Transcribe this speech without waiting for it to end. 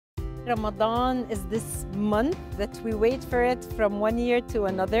Ramadan is this month that we wait for it from one year to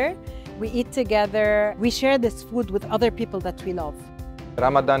another. We eat together, we share this food with other people that we love.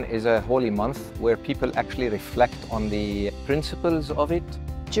 Ramadan is a holy month where people actually reflect on the principles of it.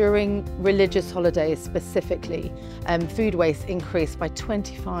 During religious holidays specifically, food waste increased by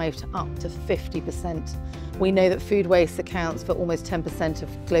 25 to up to 50%. We know that food waste accounts for almost 10%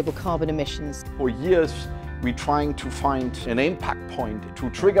 of global carbon emissions. For years, we're trying to find an impact point to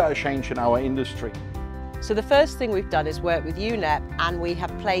trigger a change in our industry. So the first thing we've done is work with Winnow, and we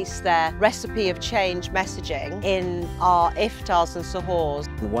have placed their recipe of change messaging in our iftars and suhoors.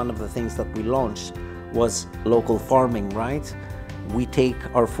 One of the things that we launched was local farming, right? We take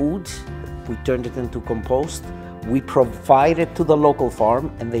our food, we turn it into compost, we provide it to the local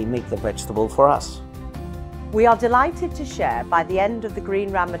farm, and they make the vegetable for us. We are delighted to share by the end of the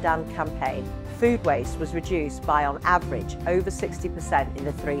Green Ramadan campaign, food waste was reduced by on average over 60% in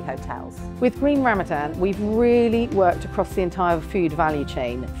the 3 hotels. With Green Ramadan, we've really worked across the entire food value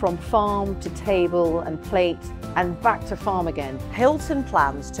chain, from farm to table and plate and back to farm again. Hilton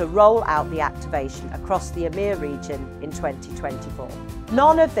plans to roll out the activation across the EMEA region in 2024.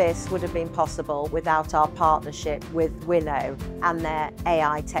 None of this would have been possible without our partnership with Winnow and their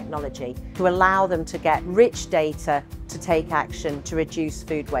AI technology to allow them to get rich data to take action to reduce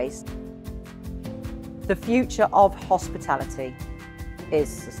food waste. The future of hospitality is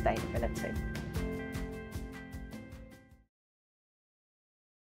sustainability.